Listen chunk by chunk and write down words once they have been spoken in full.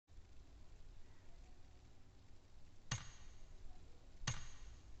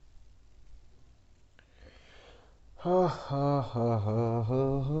Ha ha ha ha ha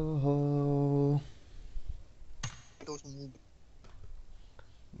ha ha.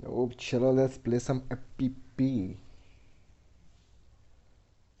 Nope, चलो let's play some FPP.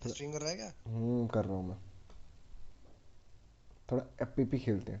 Stream कर रहा है क्या? कर रहा हूँ मैं. थोड़ा FPP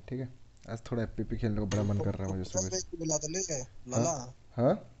खेलते हैं, ठीक है? आज थोड़ा FPP खेलने को बड़ा मन कर रहा है मुझे सुबह से. बुला तो ले हाँ लाला।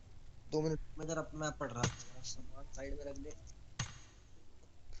 हाँ. 2 मिनट में जरा मैं पढ़ रहा था, सामान साइड में रख दे।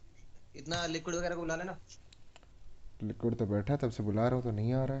 इतना लिक्विड वगैरह को बुला लेना। लिक्विड तो बैठा है, तब से बुला रहा हूँ तो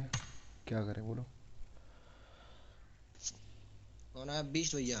नहीं आ रहा है. क्या करें बोलो. कौन है?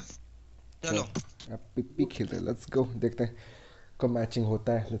 बीस्ट भैया। चल चलो। FPP खेलते हैं, लेट्स गो. देखते हैं कब मैचिंग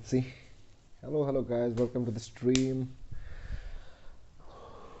होता है. Let's see. Hello hello guys, welcome to the stream.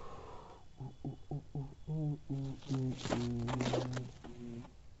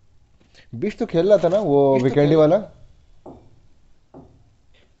 बीच तो खेल रहा था ना वो वीकेंडी वाला.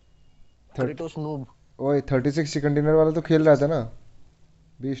 थर्ट क्रेटोस नूब। ओए 36 कंटेनर वाला तो खेल रहा था ना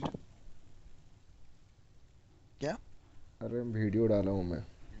बीस्ट. क्या? अरे वीडियो डाला हूँ मैं.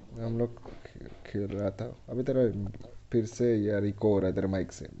 हम लोग खेल रहा था अभी. तेरा फिर से यार इको हो रहा है तेरे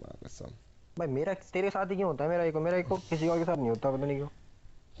माइक से. माँ कसम. भाई मेरा तेरे साथ ही क्यों होता है? मेरा एको किसी और के साथ नहीं होता, पता नहीं क्यों।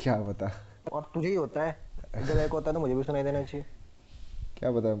 क्या बता. और तुझे ही होता है। जब एको होता है तो मुझे भी सुनाई देना चाहिए।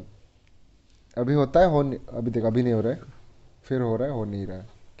 क्या बता. अभी होता है हो नहीं, अभी देख अभी नहीं हो रहा है. फिर हो रहा है, हो नहीं रहा है.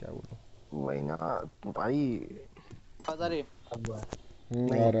 क्या बोलूं. वही ना भाई। अरे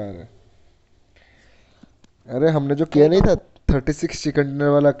नहीं। आ रहा है. अरे हमने जो किया अरे नहीं तुम था 36 कंटेनर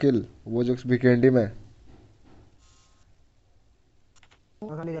वाला किल, वो जो वीकेंडी में.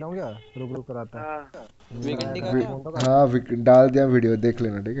 खाली कराऊं क्या? रुक रुक कराता है। हाँ कराया वीकेंडी का कराया क्या? फोन तो कर। हाँ डाल दिया वीडियो, देख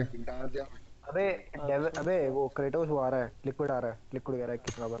लेना ठीक है. अबे अबे वो क्रेटोस वो आ रहा है, लिक्विड आ रहा है, लिक्विड कह रहा है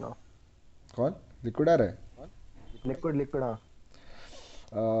कितना बनाओ। कौन. लिक्विड आ रहा है. लिक्विड लिक्विड हाँ।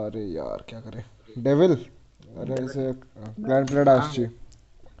 अरे यार क्या करें. डेविल. আরে সে প্ল্যান প্ল্যান আসছি.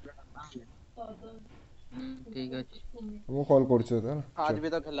 ठीक है। वो कॉल করছে তো না. आज চল. भी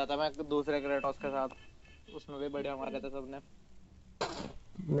तो खेला था मैं दूसरे क्रेटोस के साथ। उसमें भी बढ़िया मारे थे सबने।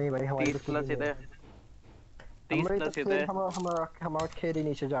 नहीं भाई हमारी तो 30 कुछ भी प्लस ही नहीं थे। है। 30 हमारे तो प्लस ही थे। खेल हमारा हमारा खेल ही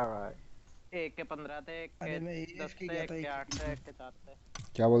नीचे जा रहा है। एक के 15 थे, एक के अरे मैं 10 एएफके थे, गया एक था के एक 8 थे, एक के 4 थे।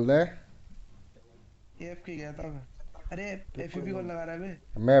 क्या बोल रहा है. एएफके गया था मैं। अरे लिक्विड एफपी कौन नूब। लगा रहा है बे?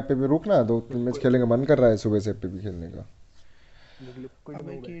 मैं पे भी रुक ना, 2-3 मैच लिक्विड खेलेंगे. मन कर रहा है सुबह से पे भी खेलने का. लिक्विड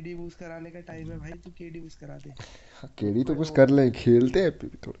अबे नूब है। केडी बूस्ट कराने का टाइम है भाई, तू केडी बूस्ट करा दे। केडी तो लिक्विड कुछ नूब कर है। ले, खेलते हैं पे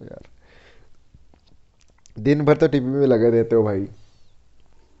भी थोड़ा यार. दिन भर तो टीवी में लगे रहते हो भाई.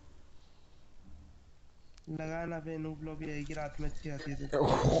 लगा ना पे नूब लॉबी आएगी रात में, अच्छी आती है तो।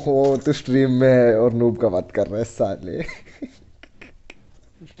 हो तो स्ट्रीम में है और नूब का बात कर रहा है साले.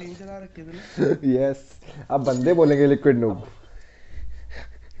 तू स्ट्रीम चला रखे तूने? यस. अब बंदे बोलेंगे लिक्विड नूब.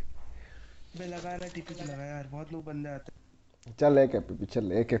 बे लगा ना टीपी पे लगा यार, बहुत नूब बंदे आते चल एक एपीपी,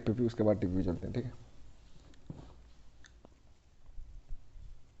 चल एक एपीपी उसके बाद टीवी चलते हैं ठीक है. हैं।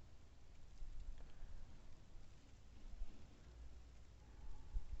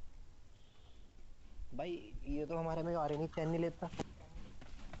 भाई ये तो हमारे में आ रही नहीं, चैन नहीं लेता।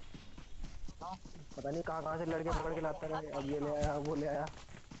 पता नहीं कहाँ कहाँ से लड़के पकड़ के लाता रहे, अब ये ले आया वो ले आया।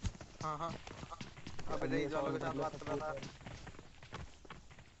 हाँ हाँ। अभी अब ये रईस वालों के सॉल्व कर साथ लो बात सब कर रहा ठीक था। है।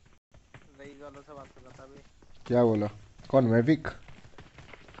 रईस वालों से बात कर रहा था अभी। क्या बोला. कौन मैविक. हैं।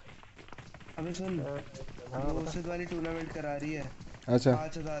 अबे सुन, हाँ वो बता। उषित वाली टूर्नामेंट करा रही है अच्छा.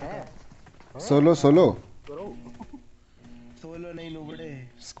 5,000 है का। हैं? Solo solo. हाँ। करो। सोलो नहीं नुबड़े,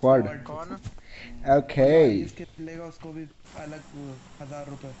 स्क्वाड. स्क्वाड। कौन? ओके. जो हाईएस्ट किल लेगा उसको भी अलग वो 1,000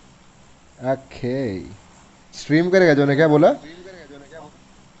 रुपए। ओके. स्ट्रीम करेगा जो ने, क्या बोला.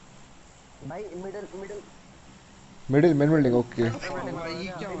 भाई middle middle middle man building. Middle okay. मैं ओ मैं भाई बताऊँ ये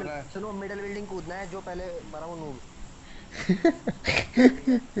क्या? क्या हो मिडिल रहा है? सुनो, मिडिल बिल्डिंग कूदना है, जो पहले बना वो noob.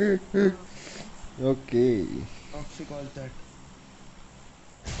 Okay. Toxic all chat.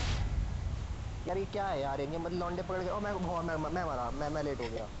 यार ये क्या है यार, ये मतलब लौंडे पकड़ के ओ मैं मरा, मैं लेट हो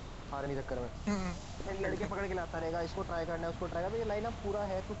गया हारने के चक्कर में। ये लड़के पकड़ के लाता रहेगा, इसको ट्राई करना है उसको ट्राई करना है, ये लाइन अप पूरा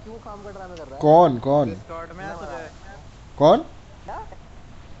है, तू क्यों काम का ड्रामे कर रहा है? कौन कौन. डिस्कॉर्ड में है मैं मरा। तुझे? कौन. क्या?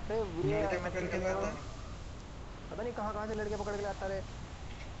 अरे ये लड़के पकड़ के लाता है। पता नहीं कहाँ कहाँ से लड़के पकड़ के लाता रहे।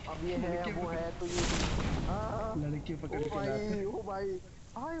 अब ये है लड़के वो पकड़ है तो ये। हाँ। लड़के पकड़ ओ के लाता भाई है। ओ भाई।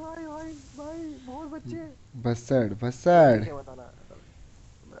 भाई भाई भाई भाई बहुत बच्चे। बसड़ अरे बसड़. ठीक है बताना।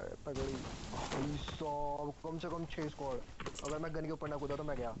 तगड़ी। भाई सौ कम से कम 6 स्क्वाड। अगर मैं गन के ऊपर ना कूदा तो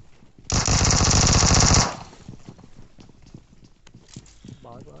मैं गया।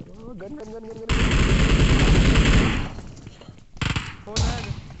 भाग भाग भाग, gun gun gun gun gun. हो लैग।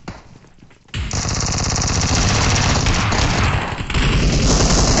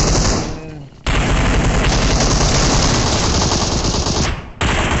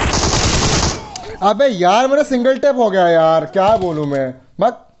 अबे यार मेरा सिंगल टैप हो गया यार, क्या बोलूं मैं।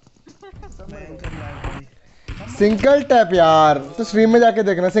 मत भयंकर लैग भाई। सिंगल टैप यार, तो स्ट्रीम में जाके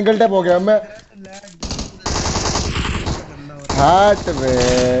देखना, सिंगल टैप हो गया मैं। मेरा तो लैग कितना गंदा हो रहा हाट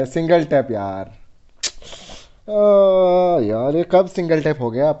वे सिंगल टैप यार। यार ये कब सिंगल टैप हो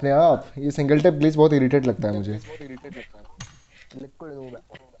गया अपने आप। ये सिंगल टैप ग्लिच बहुत इरिटेट लगता है मुझे। लिक्विड नूब है।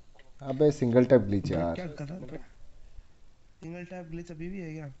 अबे सिंगल टैप ग्लिच है। यार। क्या गलत सिंगल टैप ग्लिच अभी भी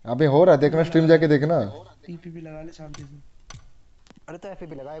है क्या? अबे हो रहा, देखना स्ट्रीम जाके देखना। टीपीपी लगा ले शांति से। अरे तो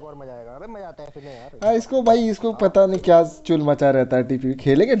एफपी लगा, एक और मजा आएगा। अबे मजा आता है एफपी में यार। हाँ इसको भाई, इसको पता नहीं क्या चुल मचा रहता है। टीपी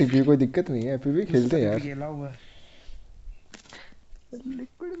खेलेंगे, टीपी कोई दिक्कत नहीं है, एपी भी खेलते हैं यार। खेला हुआ है।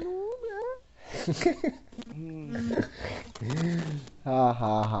 लिक्विड नूब यार। हाँ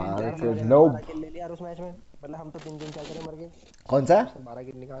हाँ हाँ यार फिर हमने नो। 12 किल ले लिया यार उस मैच में। मतलब हम तो 3-3 4 करे मर गए। कौन सा? 12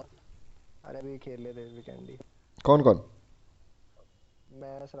 किल निकाल। अरे अभी खेल लेते वीकेंड ही। कौन कौन?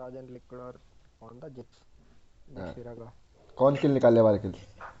 मैं सराजन लिक्विड और कौन था जिप्स। जिप्सीरा का। कौन किल निकालने वाले? किल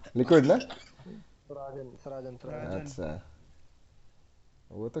लिक्विड ना? सराजन सराजन सराजन। राजन अच्छा,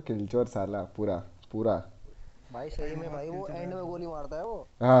 वो तो किलचोर साला पूरा पूरा। भाई सही में भाई वो एंड में गोली मारता है वो।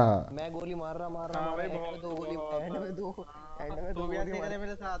 हाँ हाँ मैं गोली मार रहा हाँ भाई एंड में बहुत दो गोली बहुत एंड में दो तू भी ऐसे गोली करे मार।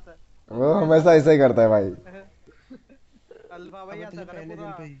 मेरे साथ। वो हमेशा ऐसा ही करता है भाई। अल्फा भाई अबे ऐसा तुझे करे पहले पूरा।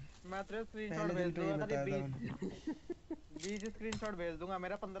 दिन पे ही मैं तेरे स्क्रीनशॉट पहले भेज दिन पे ही दूंगा, खाली बताया था 20 मैंने। 20 स्क्रीनशॉट भेज दूंगा।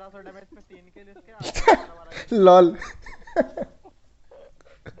 मेरा 1500 डैमेज पे 3 किल इसके आगे 12-12 किल मेरे। लॉल।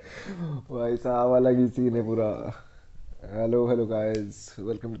 भाई साहब अलग ही सीन है पूरा। Hello hello guys,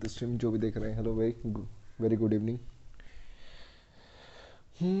 welcome to the stream. जो भी देख रहे हैं हेलो भाई, वेरी गुड इवनिंग।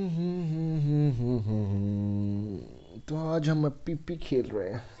 तो आज हम पीपी खेल रहे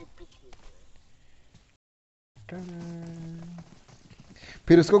हैं।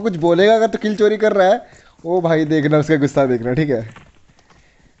 फिर उसको कुछ बोलेगा अगर तो किल चोरी कर रहा है, ओ भाई देखना उसका गुस्सा देखना, ठीक है।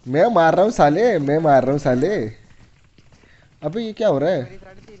 मैं मार रहा हूँ साले, मैं मार रहा हूँ साले। अबे ये क्या हो रहा है? मेरी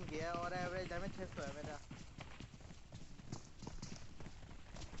 3.5 की है और एवरेज डैमेज 600 है मेरा।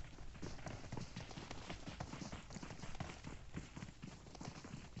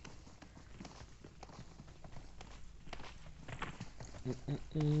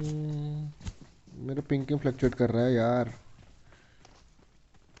 मेरा पिंक क्यों फ्लक्चुएट कर रहा है यार?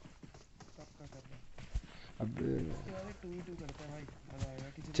 सबका कर रहा है। अब इसके बाद 2v2 करते हैं भाई, मजा आएगा।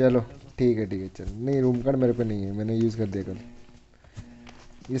 किसी को चलो इनवाइट दो। ठीक है चल। नहीं रूम कार्ड मेरे पे नहीं है, मैंने यूज़ कर दिया कल।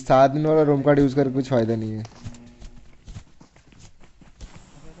 ये 7 दिन वाला रूम कार्ड यूज़ करके कुछ फ़ायदा नहीं है। अबे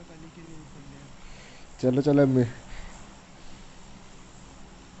तो कल ही के लिए यूज कर लिया। चलो चलो मैं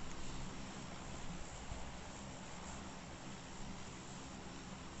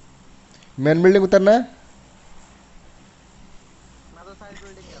मेन बिल्डिंग उतरना है। मैं तो साइड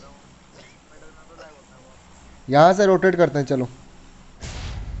बिल्डिंग कर रहा हूँ। मिडल में तो लैग होता है बहुत। यहाँ से रोटेट करते हैं, चलो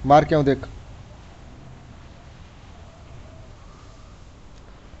मार के आऊँ देख।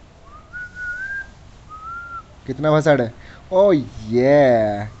 कितना फसाड है? ओ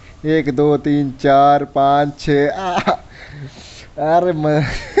ये 1 2 3 4 5 6। अरे मैं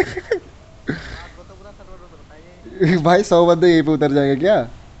रात को तो पूरा सर्वर उतरता है यही। भाई 100 बंदे यहीं पे उतर जाएंगे क्या?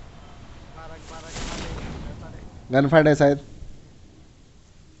 12 के बाद यही होता है सारे। गन फाइट है शायद।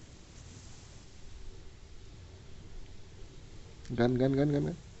 Gun gun gun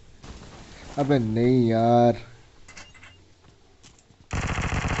gun. अबे नहीं यार,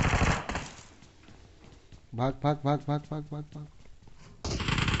 भाग भाग भाग भाग भाग भाग भाग।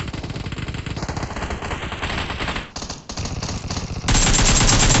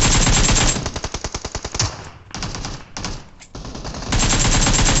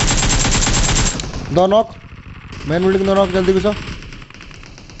 दो नॉक, मैन बिल्डिंग दो नॉक, जल्दी घुसो।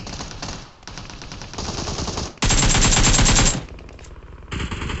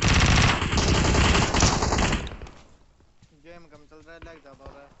 गेम कम चल रहा है, लैग ज्यादा हो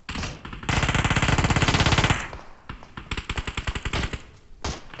रहा है।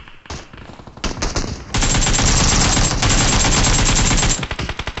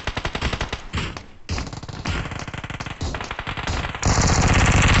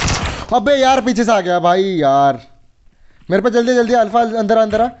 अबे यार पीछे से आ गया भाई यार मेरे पे। जल्दी जल्दी अल्फा अंदर आ,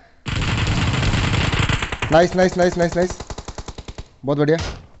 अंदर आ। Nice nice nice nice nice, बहुत बढ़िया।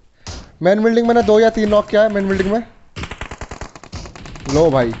 मेन बिल्डिंग मैंने 2 या 3 नॉक किया है मेन बिल्डिंग में। लो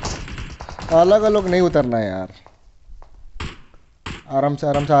भाई, अलग अलग नहीं उतरना है यार। आराम से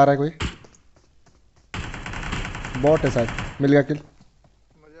आ रहा है कोई। बॉट है शायद, मिल गया किल।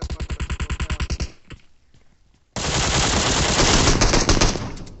 मुझे अपना तरफ से बोलता है।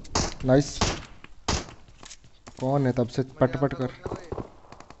 नाइस। कौन है तब से मुझे पट पट अंदर कर। घुसना भाई।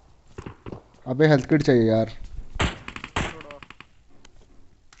 अबे हेल्थ किट चाहिए यार। छोड़ो।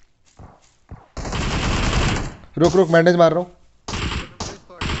 रुक रुक, बैंडेज मार रहा हूँ।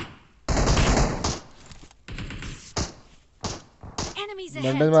 Enemies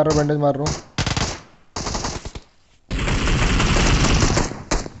bandage ahead! मार रहा हूँ, बैंडेज मार रहा हूँ।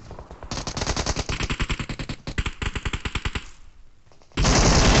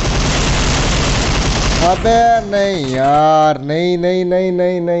 अबे नहीं यार, नहीं नहीं नहीं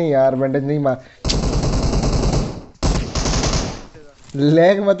नहीं नहीं यार, बैंडेज नहीं मार।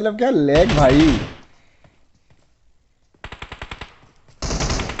 लेग मतलब क्या लेग भाई?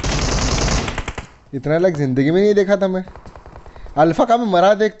 इतना लेग जिंदगी में नहीं देखा था मैं। अल्फा का में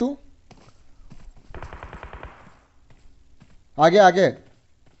मरा, देख तू। आगे आगे,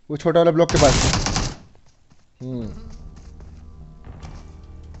 वो छोटा वाला ब्लॉक के पास।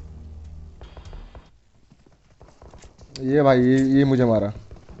 ये भाई, ये मुझे मारा।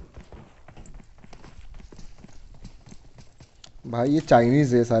 भाई ये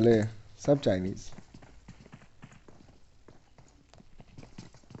चाइनीज है साले, सब चाइनीज।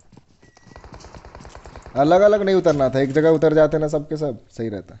 अलग अलग नहीं उतरना था, एक जगह उतर जाते ना सबके सब, सही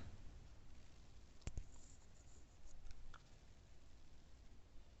रहता।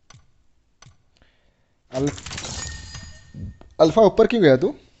 अल, अल्फा ऊपर क्यों गया तू?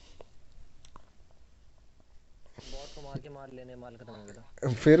 बॉट को मार लेने, माल खत्म हो गया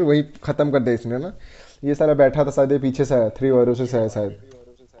था। फिर वही खत्म कर दे इसने ना। ये साला बैठा था शायद, ये पीछे से आया, 3 वायरों से आया शायद।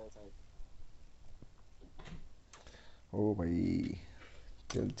 ओ भाई,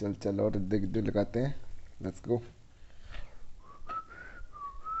 चल चल चल, और देख जो लगाते हैं। Let's go.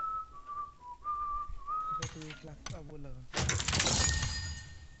 अच्छा तू 1 लाख का वो लगा।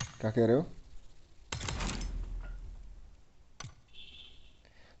 क्या कह रहे हो?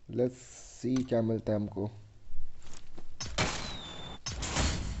 लेट्स सी क्या मिलता है हमको।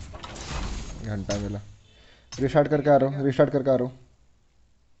 घंटा मिला। रिस्टार्ट करके आ रहा हूँ, रिस्टार्ट करके आ रहा हूँ।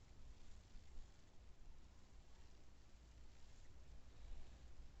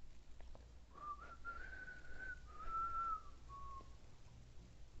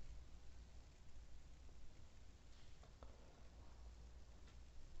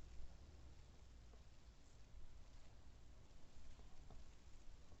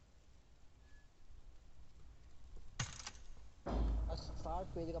 बस 60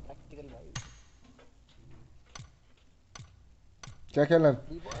 पेज का प्रैक्टिकल भाई। क्या खेलना?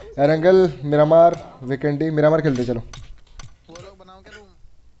 दीवार एरंगल, मिरामार, वीकेंडी। मिरामार खेलते चलो। वो लोग बनाओ क्या रूम?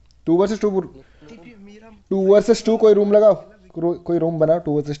 2 वर्सेस 2। टीपी मेरा 2 वर्सेस 2 कोई रूम लगाओ। कोई रूम बना,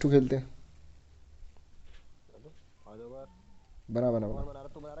 2 वर्सेस 2 खेलते हैं। आ जाओ यार। बना बना कौन बना। बना रहा,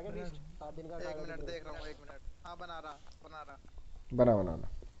 तू बना रहा क्या बना बीस्ट? 7 दिन का एक टारगेट मिनट दे देख रहा रहा हूँ, एक मिनट। हाँ बना रहा, बना रहा। बना बना बना।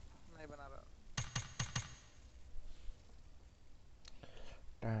 नहीं बना रहा।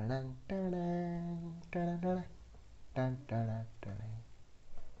 टडन टडन टडन टडन टडन टडन।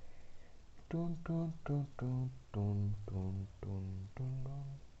 Twin twin twin twin twin twin twin twin.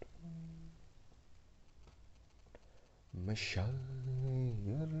 मैं शायर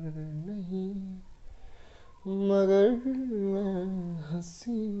नहीं, मगर मैं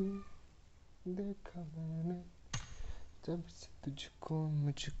हंसी देखा मैंने जब से तुझको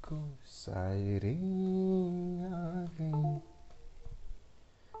मुझको शायरी आ गई।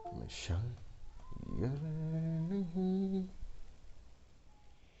 मैं शायर नहीं,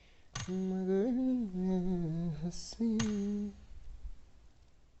 मगर मैं हंसी।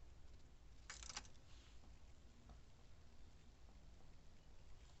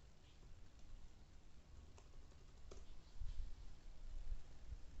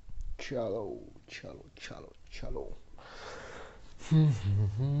 चलो चलो चलो चलो।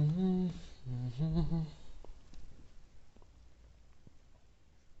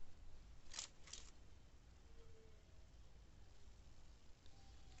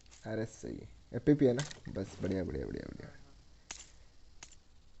 अरे सही है, एपीपी है ना, बस बढ़िया बढ़िया बढ़िया बढ़िया।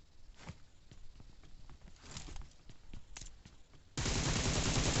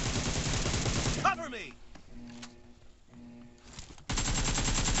 Cover me!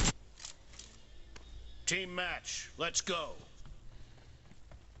 Team match, let's go.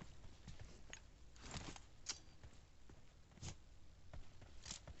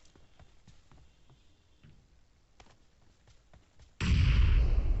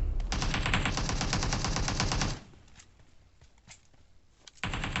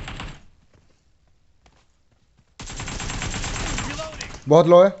 Reloading! बहुत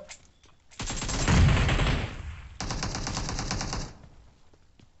लो है।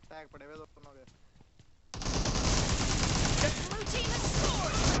 टैग पड़े हुए दोनों के। Blue team has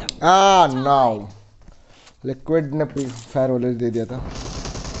scored! Now liquid ने फायर वॉलेट दे दिया था।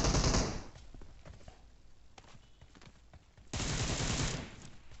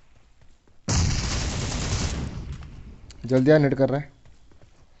 जल्दी आ, नेट कर रहा है।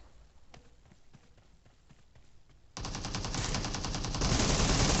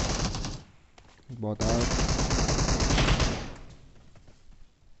 बहुत आ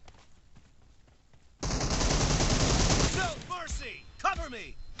No mercy! Cover me!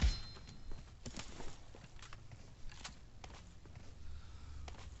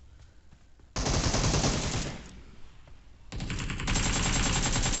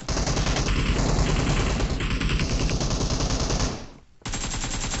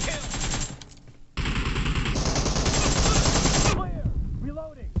 Kill! Clear!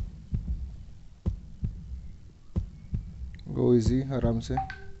 Reloading! गो इजी, आराम से।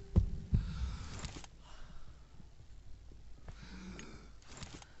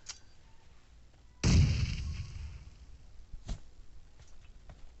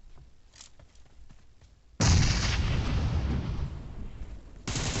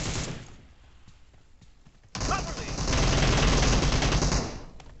 Cover me!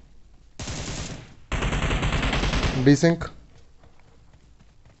 डिसिंक।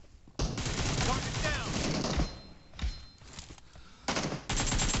 Target down!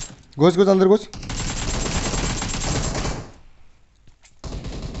 घुस घुस अंदर घुस।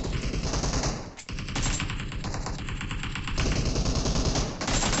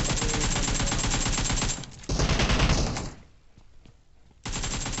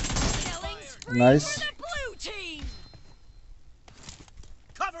 Killing spree Nice. for the blue team.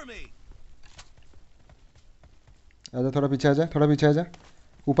 Cover me! आजा, थोड़ा पीछे आजा, थोड़ा पीछे आजा।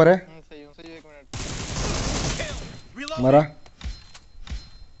 ऊपर है, सही हूँ 1 मिनट। Kill! Reloading! मरा।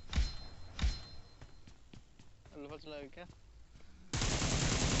 अल्फा चला क्या?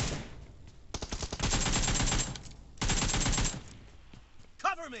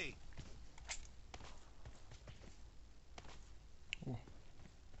 Cover me!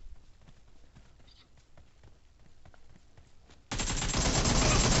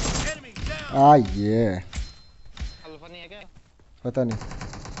 Enemy down! आ ये अल्फा नहीं है क्या? पता नहीं,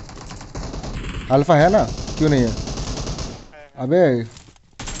 अल्फा है ना, क्यों नहीं है? है। अबे एक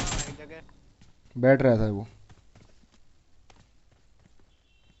जगह। बैठ रहा था वो।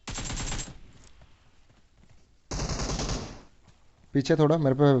 पीछे थोड़ा,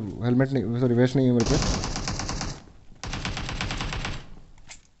 मेरे पे हेलमेट नहीं, सॉरी वेस्ट नहीं है मेरे पे।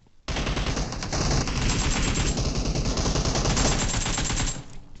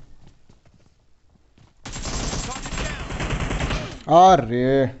 Target down! अरे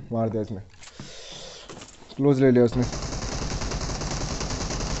मार दिया इसने, क्लोज ले लिया उसने।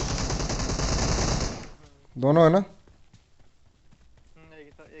 दोनों है ना?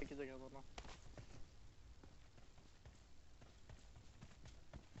 एक ही जगह दोनों।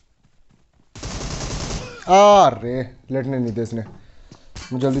 अरे लेटने नहीं दिया इसने,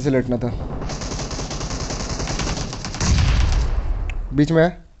 मुझे जल्दी से लेटना था। बीच में है,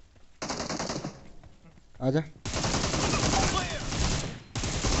 आजा। Clear!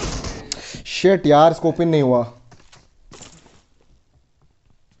 शेट यार, स्कोपिन नहीं हुआ,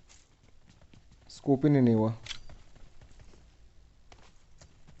 स्कोपिन ही नहीं हुआ।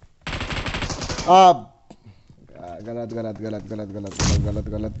 अब गलत गलत गलत गलत गलत गलत गलत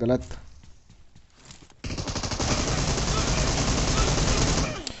गलत गलत।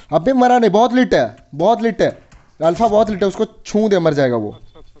 अबे मरा नहीं, बहुत लिट है, बहुत लिट है। अल्फा बहुत लिट है, उसको छू दे, मर जाएगा वो।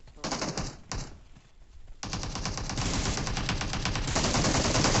 अच्छा अच्छा अच्छा।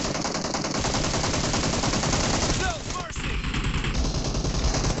 No mercy!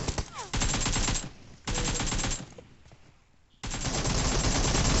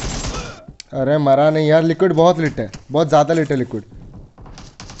 अरे मरा नहीं यार, लिक्विड बहुत लिट है, बहुत ज्यादा लिट है लिक्विड।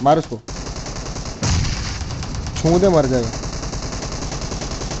 मार उसको, छू दे, मर जाएगा।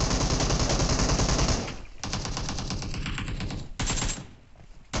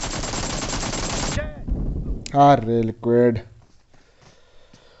 Dead! अरे liquid.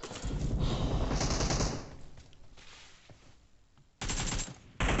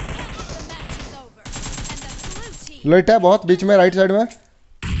 The match is over, and the blue team. Lit है बहुत, बीच में राइट साइड में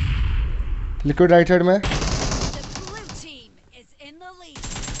लिक्विड, राइट साइड में। The blue team is in the lead.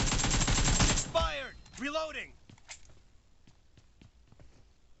 Expired! Reloading!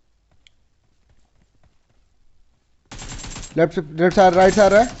 Left left side, right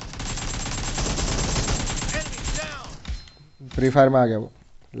side है। Enemy down! फ्री फायर में आ गया वो।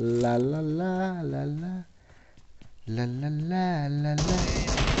 ला ला ला ला ला ला ला ला ला ला।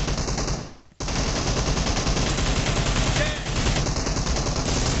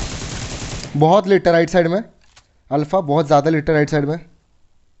 बहुत लिट है राइट साइड में, अल्फा बहुत ज्यादा लिट है राइट साइड में।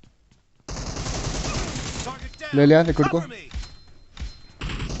 Target down! ले लिया लिक्विड को। Cover me!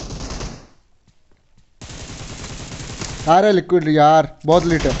 आ रहा है लिक्विड यार, बहुत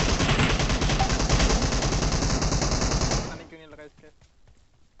लेट है। पता नहीं क्यों नहीं लगा इसके।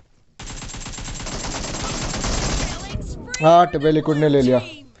 Killing spree हाँ for टिबे the लिक्विड ने blue ले लिया,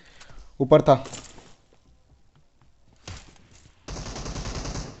 team. ऊपर था।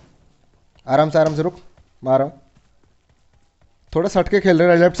 आराम से रुक, मार रहा हूँ। थोड़ा सट के खेल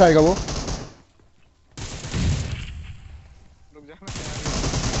रहे हैं, लेफ्ट से आएगा वो। रुक जा मैं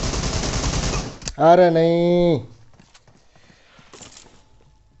अरे नहीं,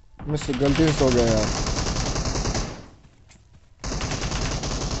 मिस गलती से सो गया यार।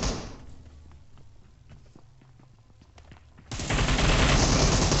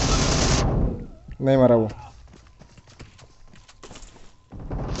 नहीं मारा वो।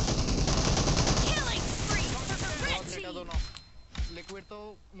 Killing spree for the red बहुत लेट है team. दोनों। लिक्विड तो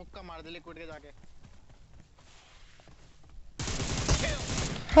मुक्का मार दे लिक्विड के जाके।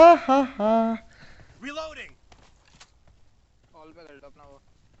 हा हा हा। Reloading. ऑल पे कर लो अपना वो।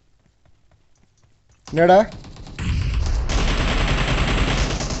 नेड़ा है।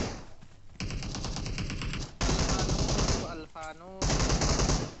 अल्फानो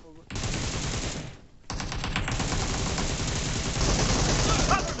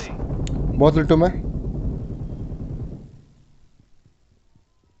Cover me. बहुत लिट्टू में।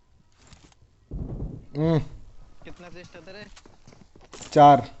 कितने असिस्ट है तेरे?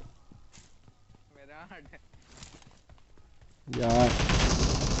 4 मेरे 8 है। यार।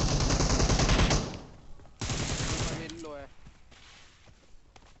 अभी लो है।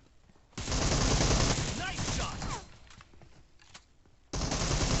 Nice shot.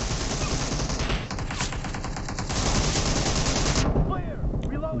 Clear.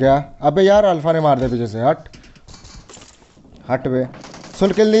 Reloading. गया। अबे यार अल्फा ने मार दिया पीछे से, हट हट बे।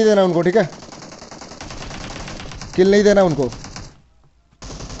 सुन, किल नहीं देना उनको, ठीक है? किल नहीं देना उनको।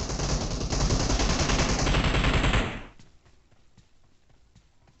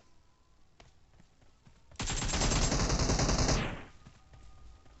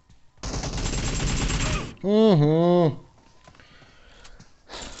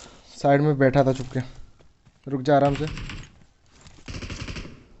 साइड में बैठा था चुप के। रुक जा आराम से।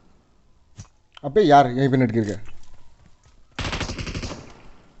 अबे यार यहीं पे नेट गिर गया।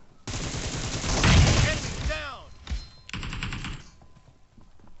 Enemy down.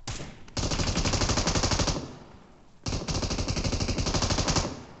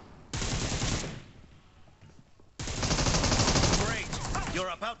 Great.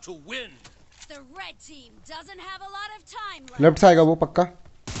 You're about to win. The red team doesn't have a lot of time left. Left से आएगा वो पक्का,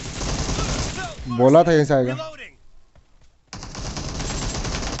 No बोला था mercy. यहीं से आएगा। Reloading.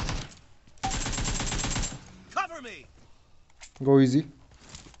 Cover me. गो इजी,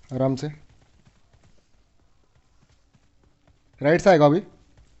 आराम से। राइट से आएगा अभी।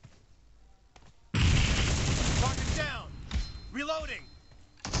 Target down. Reloading.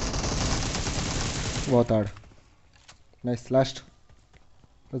 बहुत hard. Nice, last.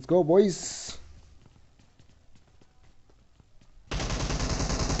 Let's go boys.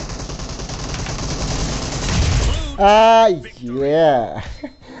 ये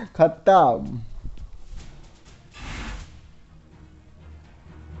खत्म।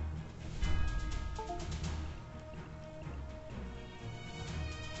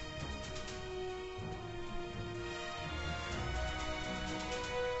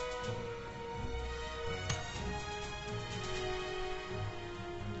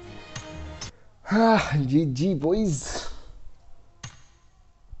 हाँ जी जी बॉयज।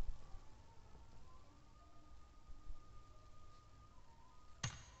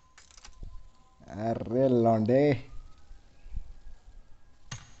 अरे लौंडे,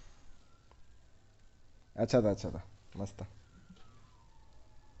 अच्छा था मस्त था।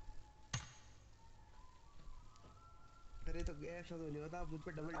 अरे तो ऐसा तो नहीं होता, मुझ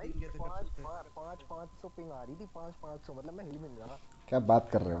पे डबल भाई टीम कैसे कर पाँच सकते हैं? पाँच पाँच पाँच सौ पिंग आ रही थी, 500 मतलब मैं हिल मिल रहा। क्या बात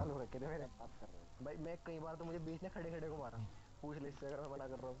कर रहे लाल हो? हो रखे थे मेरे। बात कर रहे हो भाई, मैं कई बार तो मुझे बीच ने खड़े खड़े को मारा। पूछ ले इससे अगर मैं मना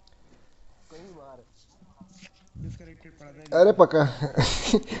कर रहा हूँ। कई बार। डिस्कनेक्टेड पड़ा था अरे एकदम। पक्का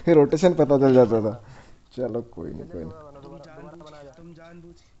रोटेशन पता चल जाता था। चलो कोई नहीं चल कोई दोबारा बना, तुम दोबारा दोबारा बना जा।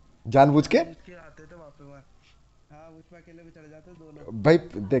 जानबूझ नहीं। जानबूझ के के आते थे वहां पे मार। हाँ, मुझ पे अकेले भी चले जाते दोनों। भाई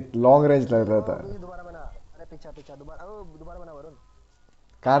देख, लॉन्ग रेंज लग रहा ओ था। बीच दोबारा बना। अरे पीछा पीछा दोबारा, ओ दोबारा बना वरुण।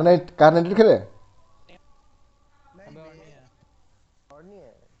 कार नाइट खेले। नहीं अबे और नहीं बे, है। और नहीं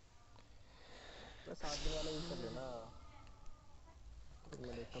है तो 7 दिन वाला यूज कर लेना।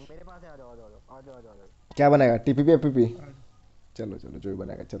 मैं देखता हूँ, मेरे पास है। आ जाओ आ जाओ आ जाओ आ जाओ आ जाओ। क्या बनाएगा, टीपीपी एपीपी? आज चलो चलो जो भी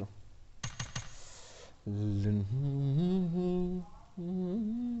बनाएगा चलो।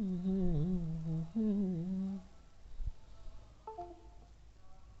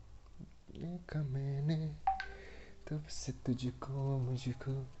 देखा मैंने तब से तुझको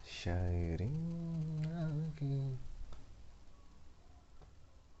मुझको शायरी आ गई।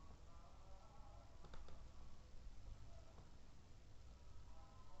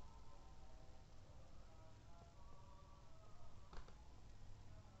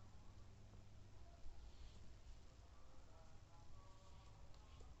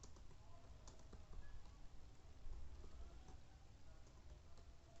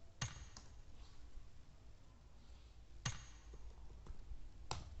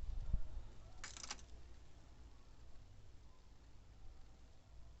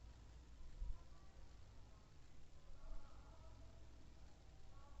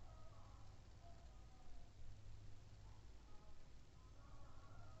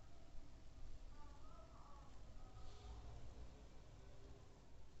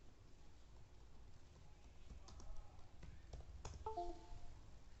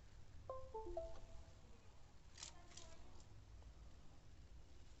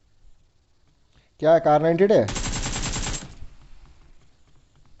 क्या कार 98 है?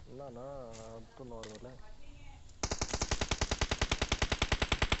 ना ना, अब तो नॉर्मल है।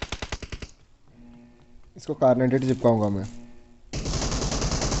 इसको कार 98 चिपकाऊंगा मैं।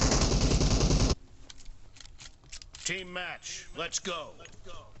 Team match. Let's go.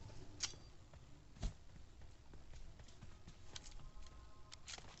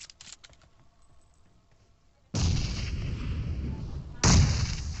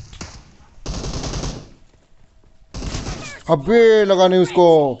 अबे लगा नहीं उसको।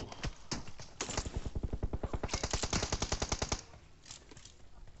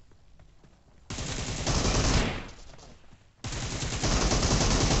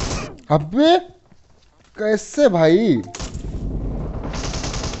 अबे कैसे भाई?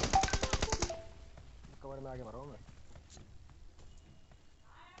 कवर में आगे भरा हूँ मैं।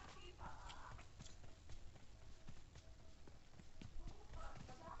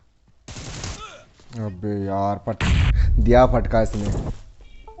 अबे यार पट दिया फटका इसने।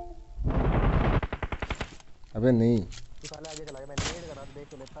 अबे नहीं। तू साले आगे चला गया, मैंने नेड करा, देख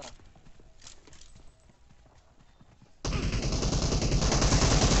तो लेता।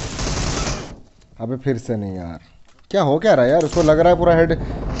 अबे फिर से नहीं यार। क्या हो क्या रहा है यार? उसको लग रहा है पूरा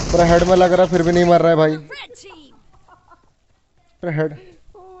हेड में लग रहा है, फिर भी नहीं मर रहा है भाई। Red team. पूरा हेड।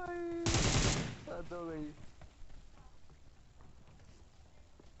 हद हो गई।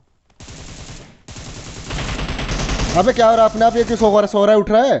 अबे क्या हो रहा है? अपने आप ये क्यों सो रहा है, उठ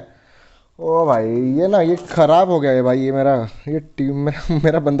रहा है? ओ भाई ये ना, ये खराब हो गया है भाई। ये मेरा, ये टीम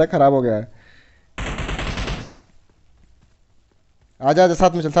मेरा बंदा खराब हो गया है। आजा आजा,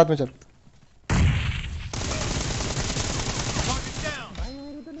 साथ में चल, साथ में चल। Target down. भाई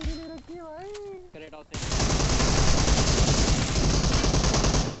मेरी तो नहीं ले रखी है भाई।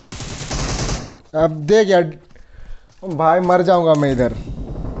 अब देख यार भाई, मर जाऊंगा मैं इधर।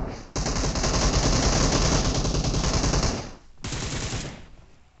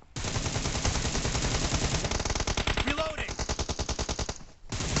 Reloading.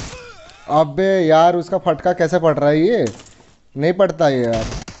 अबे यार उसका फटका कैसे पड़ रहा है? ये नहीं पड़ता ये यार।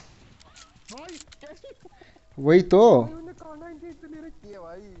 भाई कैसे? वही तो। भाई उन्हें कॉर्नर इंटीज तो ले रखी है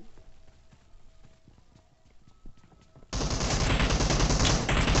भाई।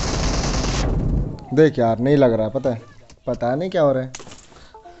 देख यार नहीं लग रहा, पता है, पता नहीं क्या हो रहा है।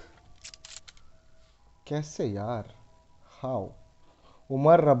 कैसे यार? How?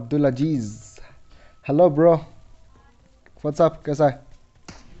 Umar Abdul Aziz, hello bro, WhatsApp, कैसा है?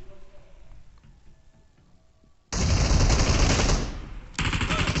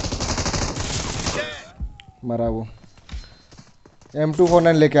 मरा वो।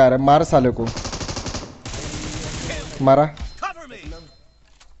 M249 लेके आ रहा है, मार साले को। मारा। Cover me.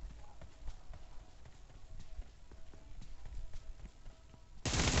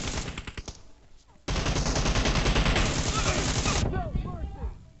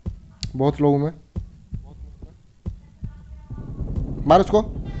 बहुत लोगों में। मार उसको।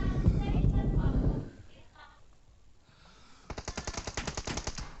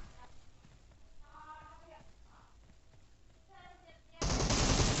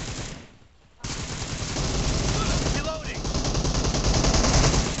 Reloading.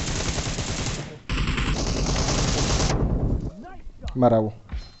 मारा वो।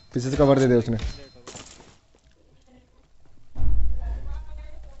 पीछे से कवर दे दे उसने।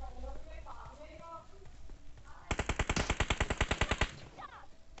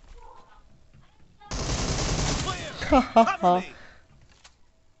 Clear. Cover me.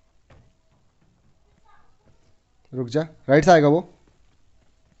 रुक जा, राइट से आएगा वो।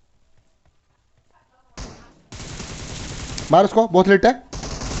 मार उसको, बहुत लेट है। The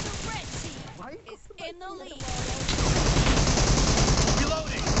red team is in the lead.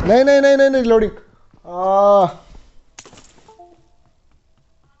 नहीं नहीं नहीं नहीं नहीं लोडिंग। आ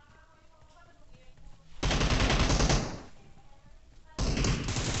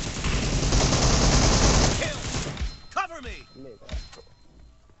Kill. Cover me.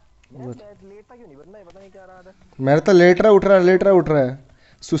 यार बैठ लेटता क्यों नहीं बंदा, ये पता नहीं क्या रहा था। मेरा तो लेट रहा उठ रहा है, लेट रहा उठ रहा है।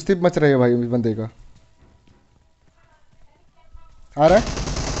 सुस्ती मच रही है भाई इस बंदे का। आ रहा है।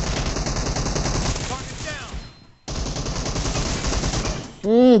 Target down.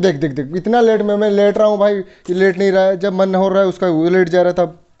 देख देख देख, इतना लेट में मैं लेट रहा हूँ भाई, ये लेट नहीं रहा है। जब मन हो रहा है उसका वो लेट जा रहा है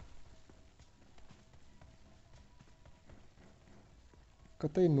तब।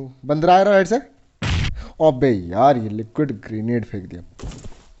 कतई नू बंदर आ रहा है राइट से। अबे यार ये लिक्विड ग्रेनेड फेंक दिया।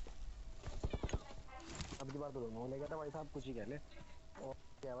 अब की बार तो दोनों ले गया था भाई साहब, कुछ ही कह ले। और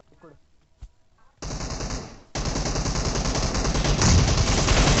क्या भाई कुड़।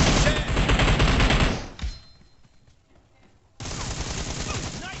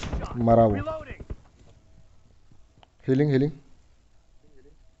 मरा वो। Reloading. Healing healing.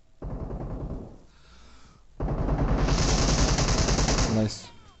 Nice.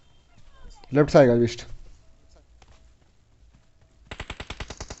 Left से आएगा विस्ट।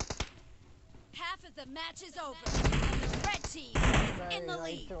 Half of the match is over. And the red team is in the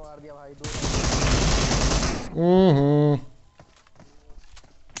right lead. से मार दिया भाई दो। हम्म।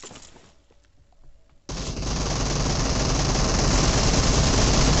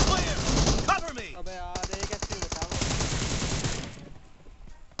 Clear. Cover me. अबे यार एक एचपी बचा वो।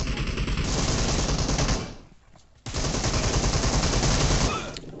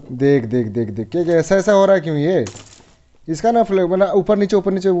 देख देख देख देख क्या क्या ऐसा ऐसा हो रहा है क्यों ये। इसका ना फ्लैग बना ऊपर नीचे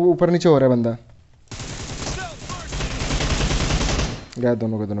ऊपर नीचे ऊपर नीचे हो रहा है बंदा। No mercy. गए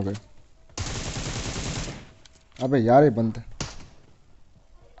दोनों के दोनों गए। अबे यार ये बंद।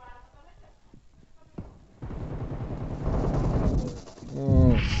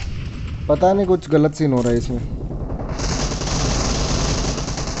 पता नहीं कुछ गलत सीन हो रहा है इसमें।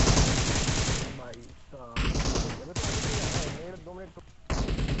 भाई साहब अबे तो मिनट 2 मिनट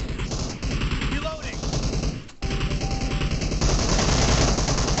Reloading.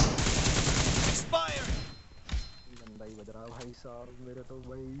 Expired. गंदा ही बज रहा भाई साहब मेरे तो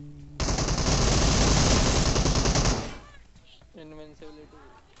भाई। इनविंसिबिलिटी।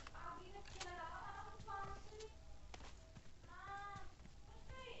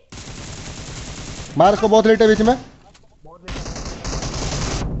 मार इसको, बहुत लेट है बीच में। बहुत लेट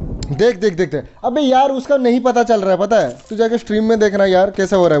देख देख देख देख। अबे यार उसका नहीं पता चल रहा है, पता है तू जाके स्ट्रीम में देखना यार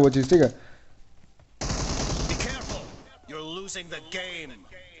कैसा हो रहा है वो चीज़, ठीक है। Be careful. You're losing the game.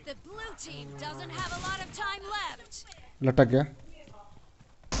 The blue team doesn't have a lot of time left. लटक गया।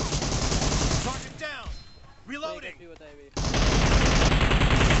 Target down. Reloading. एचपी बताए भाई।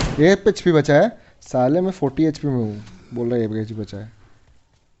 8 HP बचा है साले, में 40 HP में हूँ, बोल रहा है 1 HP बचा है।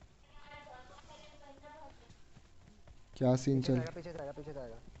 क्या सीन चल। पीछे से आएगा पीछे से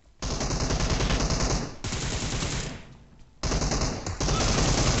आएगा।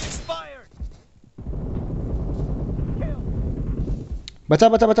 Expired. बचा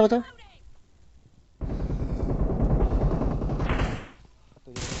बचा बचा बचा। तो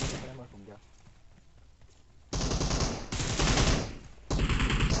ये मैं घूम गया।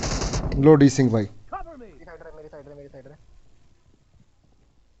 लो डी सिंह भाई। Cover me. मेरी साइड रहे मेरी साइड रहे मेरी साइड रहे।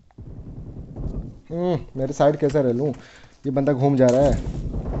 मेरे साइड कैसे रह लूँ, ये बंदा घूम जा रहा है।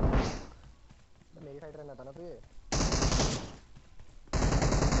 मेरी साइड रहना था ना तो ये।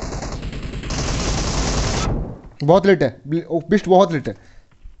 बहुत लेट है बिस्ट, बहुत लेट है।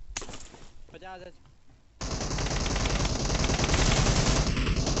 50 एचपी।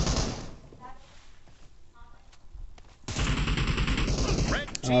 Red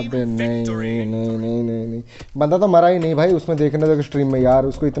team अबे नहीं victory. नहीं नहीं नहीं नहीं नहीं, बंदा तो मरा ही नहीं भाई उसमें, देखने दो स्ट्रीम में यार,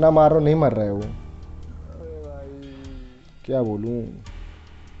 उसको इतना मार रहा हूं, नहीं मर रहा है वो। अरे भाई क्या बोलूं।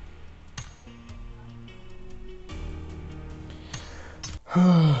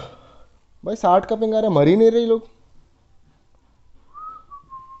 भाई 60 का पिंग आ रहा है, मर ही नहीं रही लोग।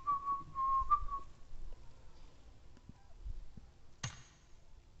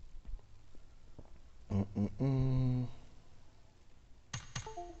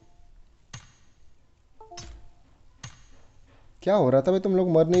 क्या हो रहा था भाई, तुम लोग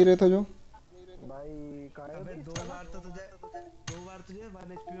मर नहीं रहे थे जो। भाई कहाँ अबे है दो बार तुझे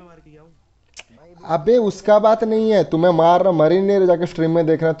 1 HP में मार के गया हूँ। भाई अबे उसका बात नहीं है, तुम्हें मार रहा, मर ही नहीं रहे, जाके स्ट्रीम में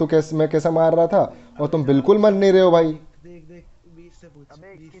देखना तू कैसे मैं कैसा मार रहा था, और तुम बिल्कुल मर नहीं रहे हो भाई। देख देख 20 से पूछ,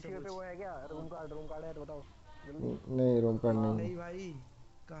 अबे 20 किसी से पे पूछ। वो है क्या, रूम कार्ड है तो बताओ जल्दी। नहीं रूम कार्ड नहीं। नहीं भाई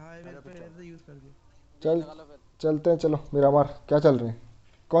कहाँ है मेरे पे, मैंने तो यूज कर दिया। चल लगा लो फिर। चलते हैं, चलो मेरा मार। क्या चल रहे हैं,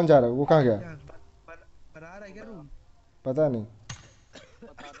 कौन जा रहा है, वो कहाँ गया क्या बना रहा है क्या रूम? पता नहीं।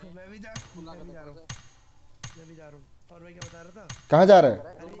 बता दे। मैं भी जा मैं भी जा रहा हूँ मैं भी जा रहा हूँ। और मैं क्या बता रहा था? कहाँ जा रहा है?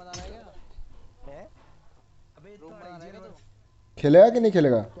 रूम बना रहा है क्या? है अबे तो रूम बना रहा है आईजीएल क्या तू? वर्स खेलेगा कि नहीं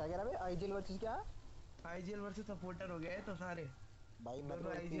खेलेगा? क्या कह रहा है आईजीएल वर्सेस क्या? आईजीएल वर्सेस सपोर्टर हो गए तो सारे भाई मैं दोनों तो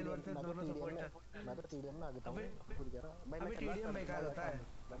आईजीएल टीडीएम वर्सेस मैं तो दोनों टीडीएम में सपोर्टर। मैं तो टीडीएम में आ गया अबे हूँ। खुद कह रहा भाई मैं अबे चल रहा टीडीएम मैं बेकार मैं होता काम है।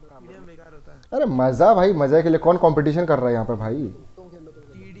 मैं तो काम टीडीएम करूँ। बेकार होता है। अरे मजा भाई, मजे के लिए कौन कंपटीशन कर रहा है यहाँ पे भाई? तुम खेल लो।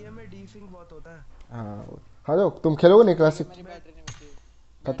 टीडीएम में डीसिंग बहुत होता है। हाँ। हाँ जो तुम खेलोगे नहीं ठीक है, क्लासिक? मेरी मैं बैटरी नहीं बची।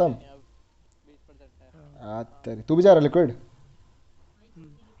 बैटरी खत्म। नहीं अब 20% है। हाँ, आ हाँ। तेरी, तू भी जा रहा लिक्विड? हम्म,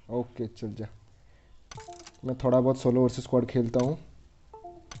 ओके चल जा। मैं थोड़ा बहुत सोलो वर्सेस स्क्वाड खेलता हूँ।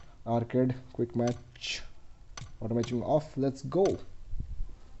 Arcade quick match, auto matching of, let's go.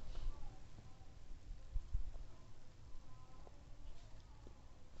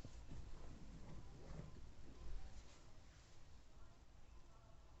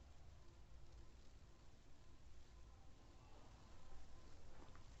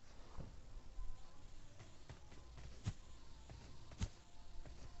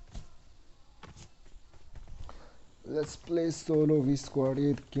 Let's play solo we squad.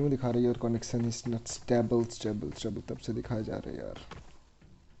 ये क्यों दिखा रही है और connection is not stable stable stable, तब से दिखाया जा रहा है यार।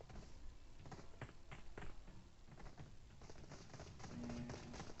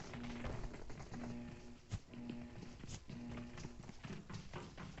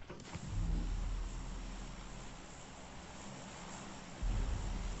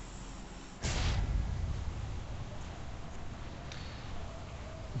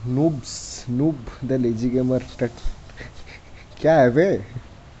 Noobs, noob the lazy gamer. क्या है बे?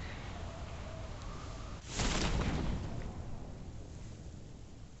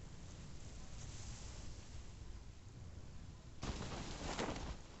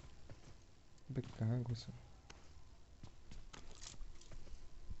 बे कहाँ घुसा?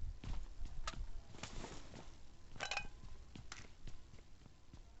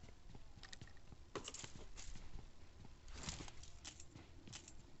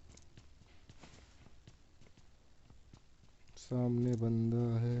 सामने बंदा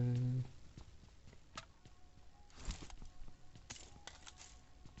है।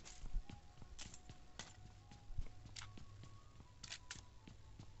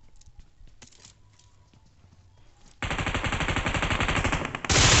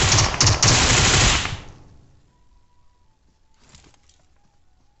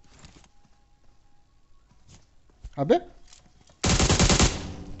 अबे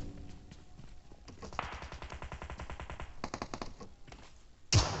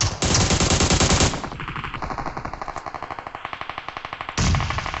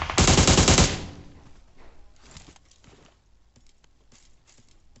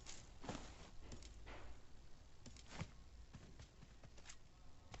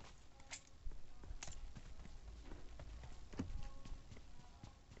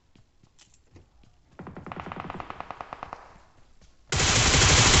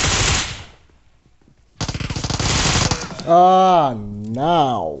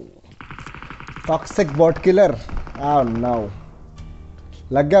now toxic bot killer. Now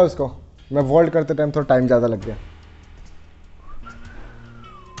लग गया उसको। मैं वोल्ट करते टाइम थोड़ा टाइम ज़्यादा लग गया।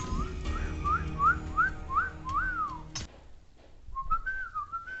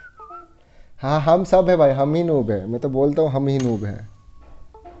 हाँ हम सब है भाई, हम ही नूब है। मैं तो बोलता हूँ हम ही नूब है।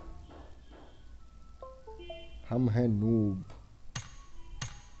 हम हैं नूब।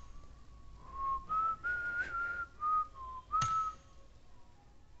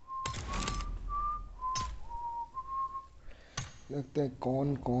 लगता है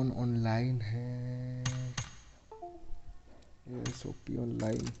कौन कौन ऑनलाइन है। ये सोपी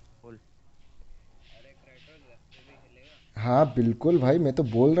ऑनलाइन। हाँ बिल्कुल भाई, मैं तो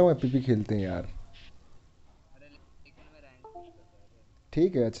बोल रहा हूँ एपीपी खेलते हैं यार।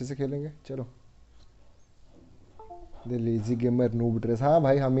 ठीक है, अच्छे से खेलेंगे चलो। The lazy gamer noob dress. हाँ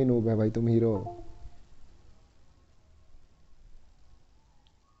भाई हम ही नूब है भाई, तुम हीरो हो।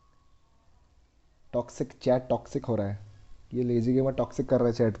 टॉक्सिक चैट टॉक्सिक हो रहा है। ये लेजी गेमर टॉक्सिक कर रहा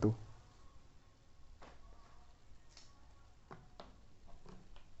है चैट तू।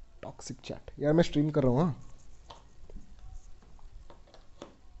 टॉक्सिक चैट यार, मैं स्ट्रीम कर रहा हूँ। हाँ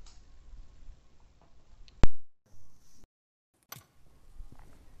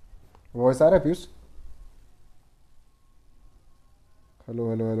वॉइस आ रहा है पीयूष? Hello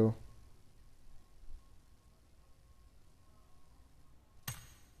hello hello.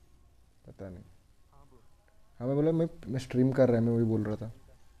 पता नहीं। हाँ मैं बोला, मैं स्ट्रीम कर रहा है, मैं वही बोल रहा था।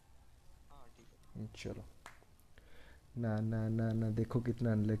 चलो। ना ना ना ना, देखो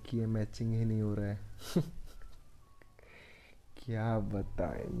कितना अनलकी है, मैचिंग ही नहीं हो रहा है। क्या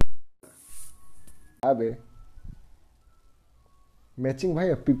बताएं। अबे मैचिंग भाई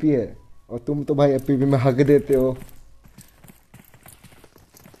एफपीपी है, और तुम तो भाई एफपीपी में हक देते हो।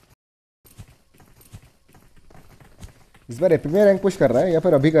 इस बार एफपीपी में रैंक पुश कर रहा है या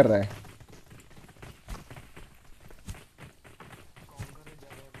फिर अभी कर रहा है?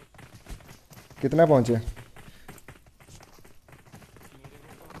 कितना पहुंचे?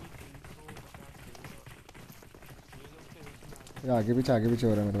 ये आगे पीछे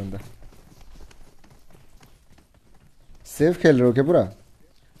हो रहा है मेरा बंदा। सेफ खेल रहे हो क्या पूरा?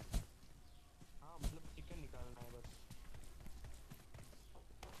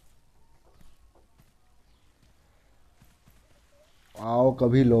 आओ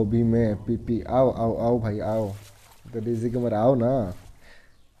कभी लॉबी में पीपी, आओ आओ आओ भाई आओ, तो डीजी के मर आओ ना।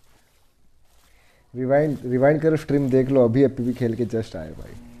 रिवाइंड रिवाइंड करो, स्ट्रीम देख लो, अभी एपीपी खेल के जस्ट आए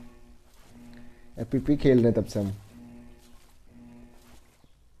भाई। एपीपी खेल रहे हैं तब से हम।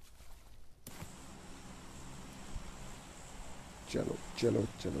 चलो चलो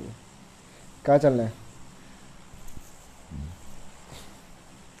चलो, कहाँ चलना है?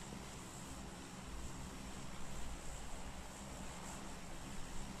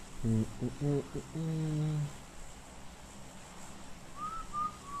 हम्म, हम्म, हम्म, हम्म।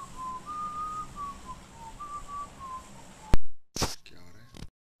 क्या हो रहा है?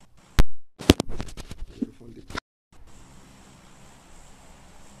 मेरा फोन दिख-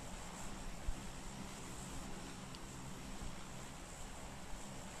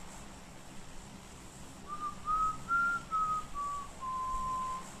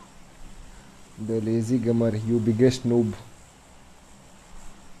 The lazy gamer, you biggest noob.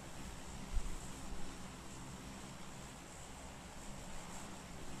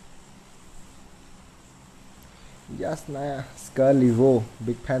 Yes नया स्कल इवो,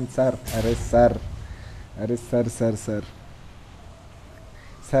 बिग फैन सर। अरे सर, अरे सर सर सर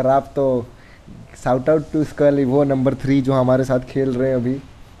सर, आप तो shout out to school evo number 3 जो हमारे साथ खेल रहे हैं अभी।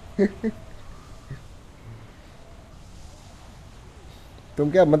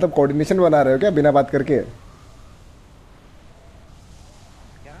 तुम क्या मतलब कोऑर्डिनेशन बना रहे हो क्या बिना बात करके?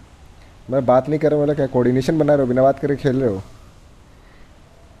 मैं बात नहीं कर रहा हूँ, मतलब क्या कोऑर्डिनेशन बना रहे हो, बिना बात करके खेल रहे हो?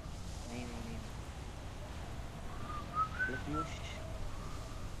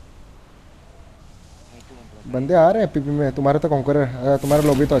 बंदे आ रहे हैं पीपी में। तुम्हारा तो कॉन्करर, तुम्हारा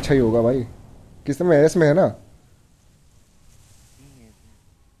लॉबी तो अच्छा ही होगा भाई। किस में? एस में है ना?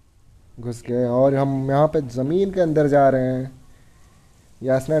 घुस गए और हम यहाँ पे ज़मीन के अंदर जा रहे हैं।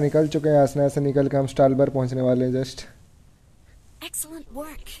 यासना निकल चुके हैं, यासना से निकल के हम स्टालबर पहुँचने वाले हैं जस्ट। Excellent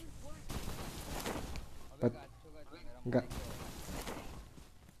work. गा,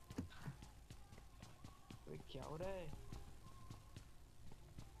 क्या हो रहा है?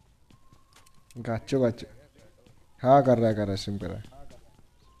 गाचो गाचो। हाँ कर रहा है, कर रहा है, स्ट्रीम कर रहा है।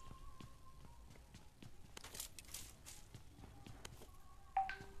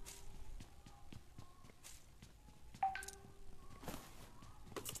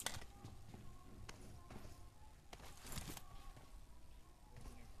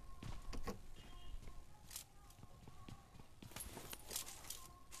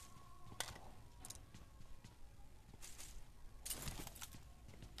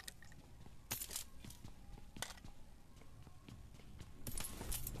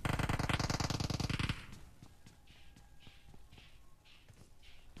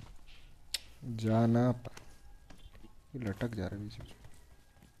 जाना ये लटक जा रहा है बीच में।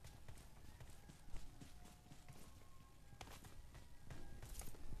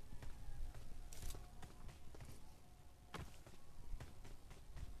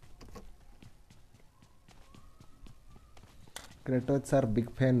 Kratos sir big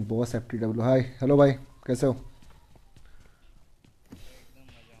fan, boss एफटीडब्ल्यू। Hi hello भाई, कैसे हो?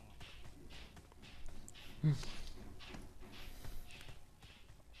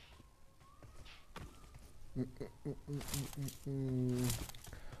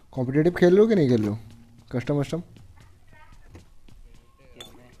 कॉम्पिटिटिव खेल रहे हो कि नहीं खेल रहे हो? कस्टम वस्टम?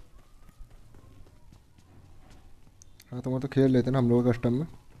 हाँ तुम तो खेल लेते ना हम लोग कस्टम में,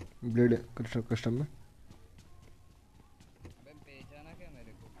 ब्लेड कस्टम में।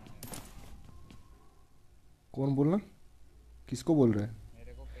 कौन बोलना? किसको बोल रहे हैं?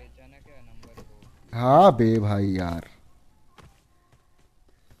 हाँ बे भाई यार,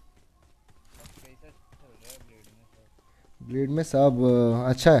 ब्लेड में सब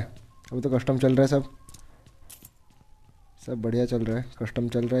अच्छा है। अभी तो कस्टम चल रहा है, सब सब बढ़िया चल रहा है, कस्टम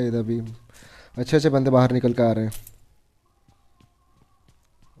चल रहा है इधर भी। अच्छे अच्छे बंदे बाहर निकल कर आ रहे हैं।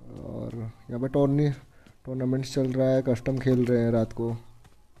 और यहाँ पे टूर्नामेंट्स चल रहा है, कस्टम खेल रहे हैं रात को।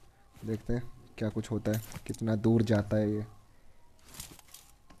 देखते हैं क्या कुछ होता है, कितना दूर जाता है ये।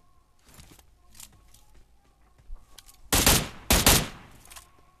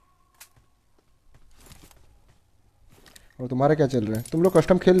 और तुम्हारा क्या चल रहा है? तुम लोग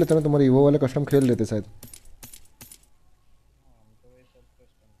कस्टम खेल लेते ना, तुम्हारे वो वाले कस्टम खेल लेते शायद।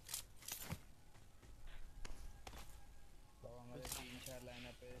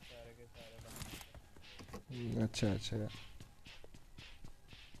 अच्छा अच्छा।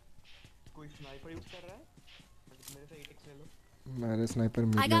 कोई स्नाइपर यूज कर रहा है? मेरे से 8x ले लो। मेरे स्नाइपर I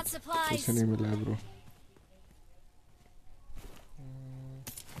मिला got supplies. कुछ नहीं मिला ब्रो।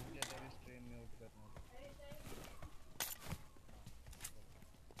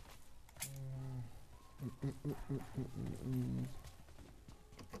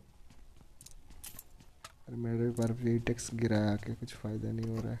 अरे मेरे पर वीटेक्स गिराया के कुछ फ़ायदा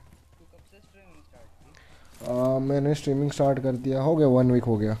नहीं हो रहा है। मैंने स्ट्रीमिंग स्टार्ट कर दिया, हो गया 1 वीक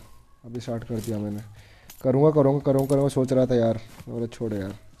हो गया, अभी स्टार्ट कर दिया मैंने। करूँगा सोच रहा था यार, और छोड़े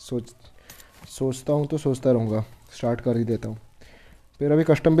यार, सोचता हूँ तो सोचता रहूँगा, स्टार्ट कर ही देता हूँ। फिर अभी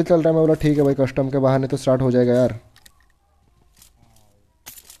कस्टम भी चल रहा है, मैं बोला ठीक है भाई कस्टम के बहाने तो स्टार्ट हो जाएगा यार।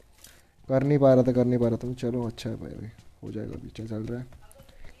 कर नहीं पा रहा था चलो अच्छा है भाई, हो जाएगा, अभी चल रहा है,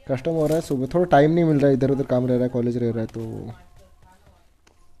 कस्टम हो रहा है। सुबह थोड़ा टाइम नहीं मिल रहा है, इधर उधर काम रह रहा है, कॉलेज रह रहा है तो।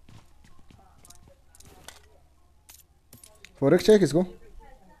 फोरेक्स चाहिए किसको?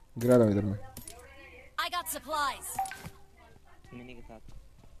 गिरा रहा हूँ इधर में। I got supplies. मिनी के साथ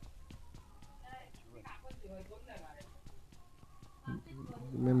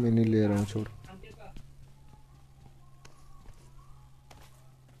मैं मिनी ले रहा हूँ, छोड़।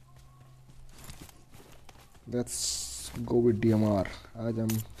 Let's go with DMR। आज हम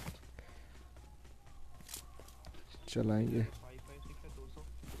चलाएंगे। 556 है 200।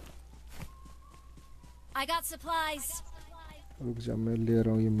 I got supplies. रुक जा, मैं ले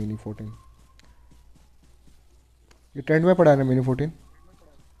रहा हूँ ये मिनी 14। ये टेंट में पड़ा है ना मिनी 14?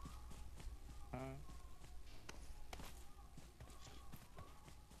 हाँ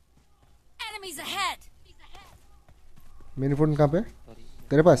Enemies ahead. मिनी 14 कहाँ पे? सॉरी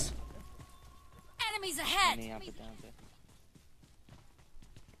तेरे पास? Enemies ahead. मैंने यहाँ पे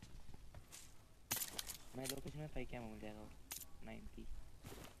मैं लोकेशन में 5 क्या मिल जाएगा 90।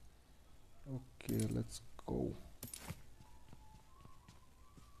 Okay let's go.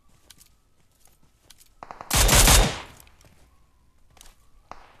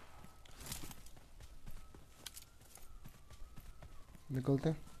 निकलते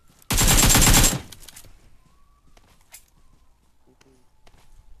हैं।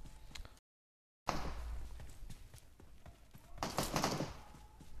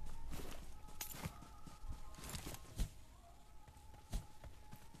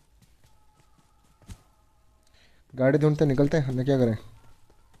 गाड़ी ढूंढते निकलते हैं ना, क्या करें?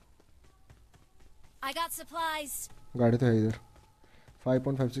 I got supplies. गाड़ी तो है इधर।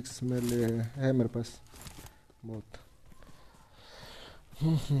 5.56 में ले है मेरे पास बहुत।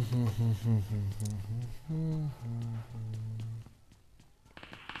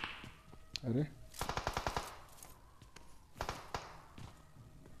 अरे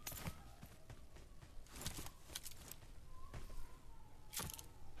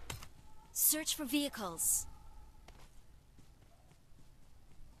Search for vehicles.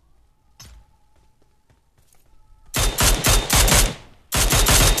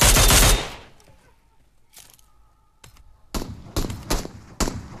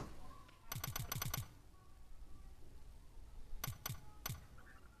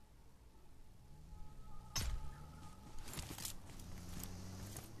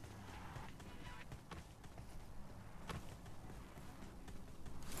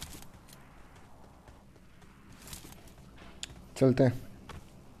 चलते हैं।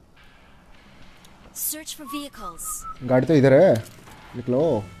 Search for vehicles. गाड़ी तो इधर है, निकलो।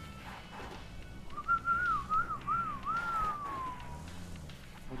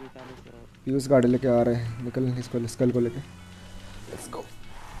 मुझे 40 पीयूष गाड़ी लेके आ रहे हैं, निकल इसको स्कल को लेके। Let's go.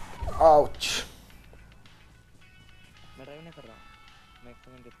 आउच। मैं ड्राइव नहीं कर रहा हूँ, मैं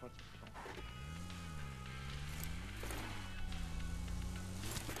एक्सपेरिमेंट डिस्कॉर्ड से कर रहा हूँ।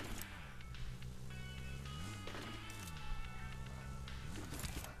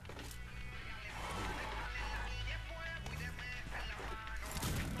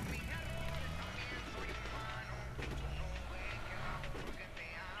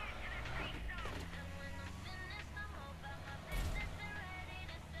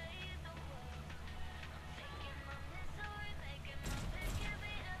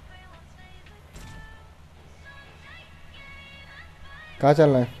 कहाँ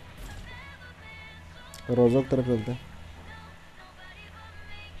चलना है? रोजो की तरफ चलते हैं।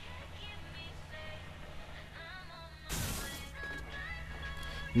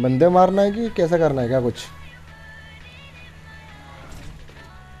 बंदे मारना है कि कैसा करना है, क्या कुछ?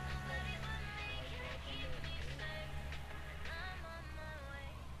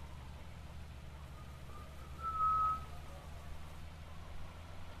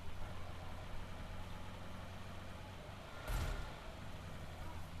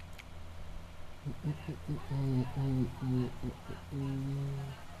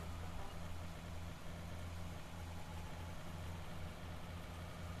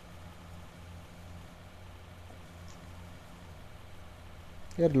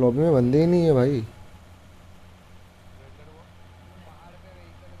 यार लॉबी में बंदे ही नहीं है भाई।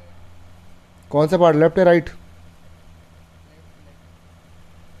 कौन सा पार्ट, लेफ्ट या राइट?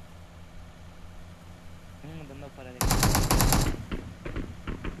 बंदा ऊपर है देखो।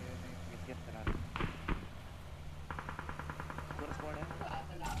 विकेट करा पूरा स्क्वाड है।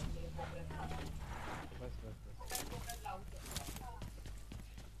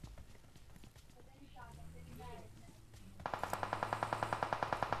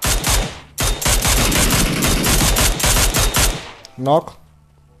 नॉक।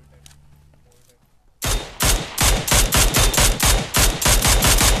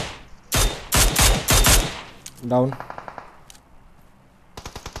 डाउन।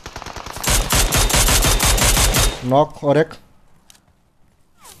 नॉक और एक।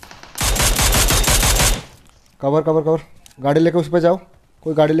 Cover cover cover. गाड़ी लेके उस पे जाओ,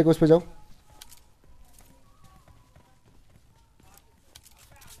 कोई गाड़ी लेके उस पे जाओ।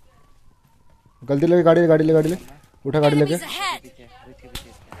 जल्दी लेके गाड़ी ले, गाड़ी ले। उठा गाड़ी लेके। Enemies ahead! पीछे रिच के पीछे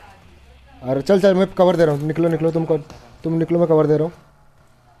इसके। अरे चल चल, मैं कवर दे रहा हूँ, निकलो निकलो, तुम निकलो, मैं कवर दे रहा हूँ।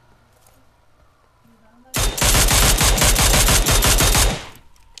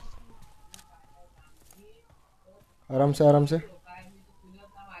 आराम से आराम से।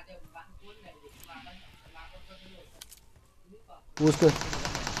 उसके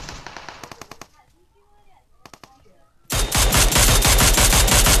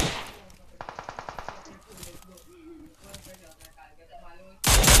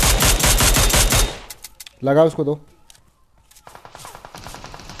लगा, उसको दो।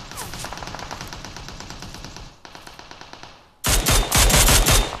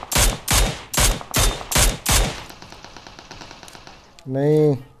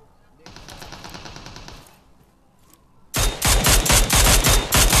 नहीं,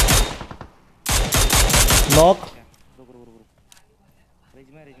 नॉक। रुक रुक रुक रुक। रिज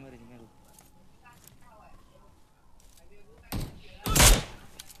में रुक।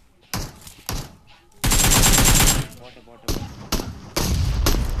 बॉट है।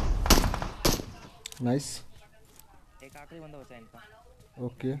 नाइस। एक आखिरी बंदा बचा है इनका।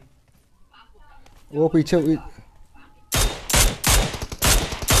 ओके, वो पीछे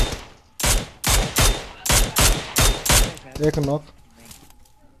एक नॉक।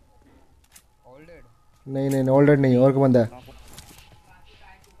 नहीं नहीं, ऑलरेडी नहीं, और कोई बंदा है।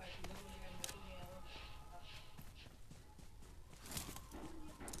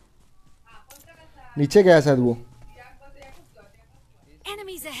 नीचे गया शायद वो।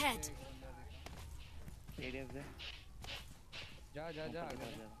 Enemies ahead! एडीएफ से जा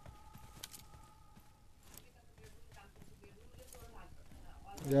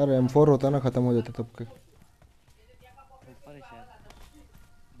यार M4 होता ना, खत्म हो जाता तब के। ऊपर है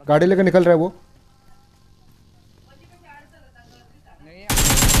शायद। गाड़ी लेकर निकल रहा है वो।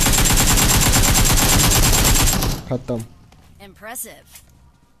 खत्म। Impressive.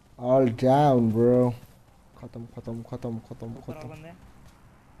 All down bro. खत्म खत्म खत्म खत्म ऊपर और खत्म। बंदे हैं।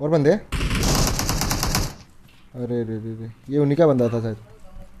 और बंदे? अरे रे रे रे, ये उन्हीं का बंदा था शायद।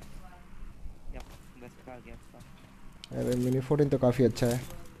 यप, बेस्ट कार गया उसका। अरे मिनी 14 तो काफ़ी अच्छा है,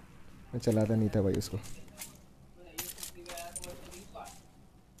 मैं चलाता नहीं था भाई उसको।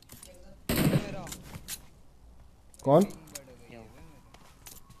 कौन? क्या हुआ?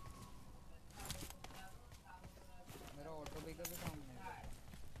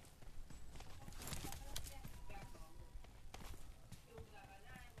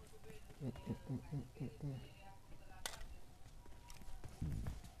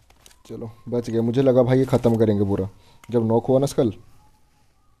 चलो बच गए, मुझे लगा भाई ये ख़त्म करेंगे पूरा, जब नॉक हुआ ना स्कल।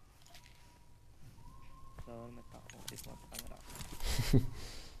 सर्वर में था ऑफिस में था मेरा।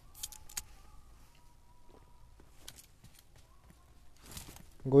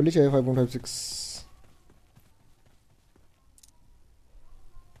 गोली चाहिए 5.56।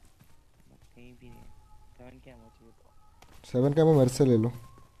 कहीं भी नहीं। 7 क्या एमओ चाहिए तो। 7 का मैं मेरे से ले लो।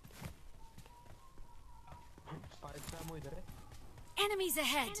 Enemies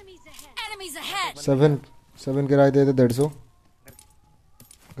ahead! Enemies ahead! 7 किराए दे दे 150।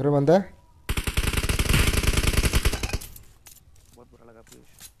 घर में बंदा है। बहुत बुरा लगा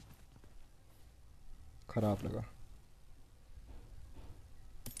पीयूष। खराब लगा।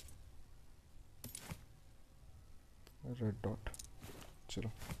 Red dot. चलो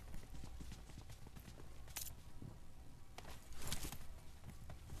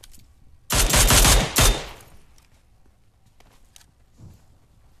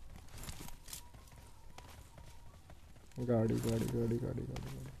गाड़ी गाड़ी गाड़ी गाड़ी गाड़ी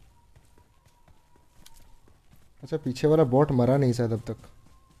गाड़ी। अच्छा पीछे वाला बॉट मरा नहीं शायद अब तक।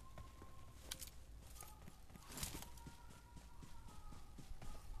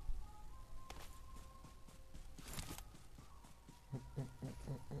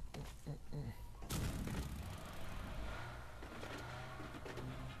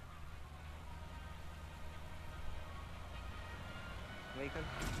 Vehicle.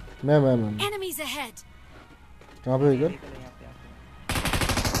 मैं Enemies ahead! कहाँ पे इधर? Vehicle है यहाँ पे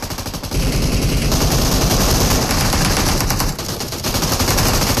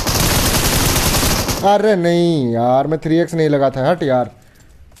अरे नहीं यार मैं 3x नहीं लगा था। हट यार।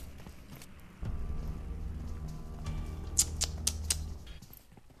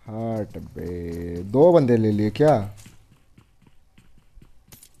 हट बे, 2 बंदे ले लिए क्या?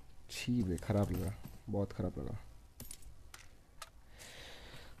 छी बे, खराब लगा, बहुत खराब लगा,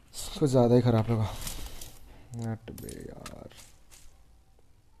 कुछ ज़्यादा ही खराब लगा। हट बे यार।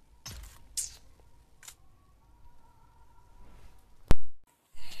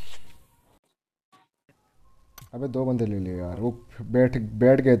 अबे 2 बंदे ले लिए यार। वो बैठ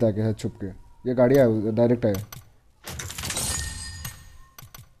बैठ गया था क्या छुप के? ये गाड़ी है डायरेक्ट है।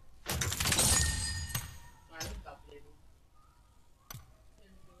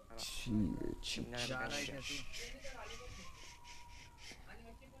 छी बे, छी।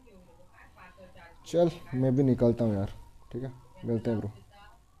 चल मैं भी निकलता हूँ यार, ठीक है, मिलते हैं ब्रो।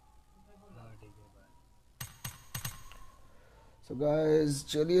 सो गाइस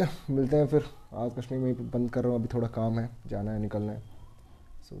चलिए मिलते हैं फिर। आज कश्मीर में ही बंद कर रहा हूँ, अभी थोड़ा काम है, जाना है, निकलना है।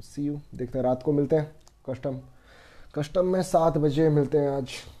 सो सी यू, देखते हैं रात को मिलते हैं। कस्टम में 7 बजे मिलते हैं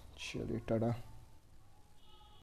आज। चलिए टाटा।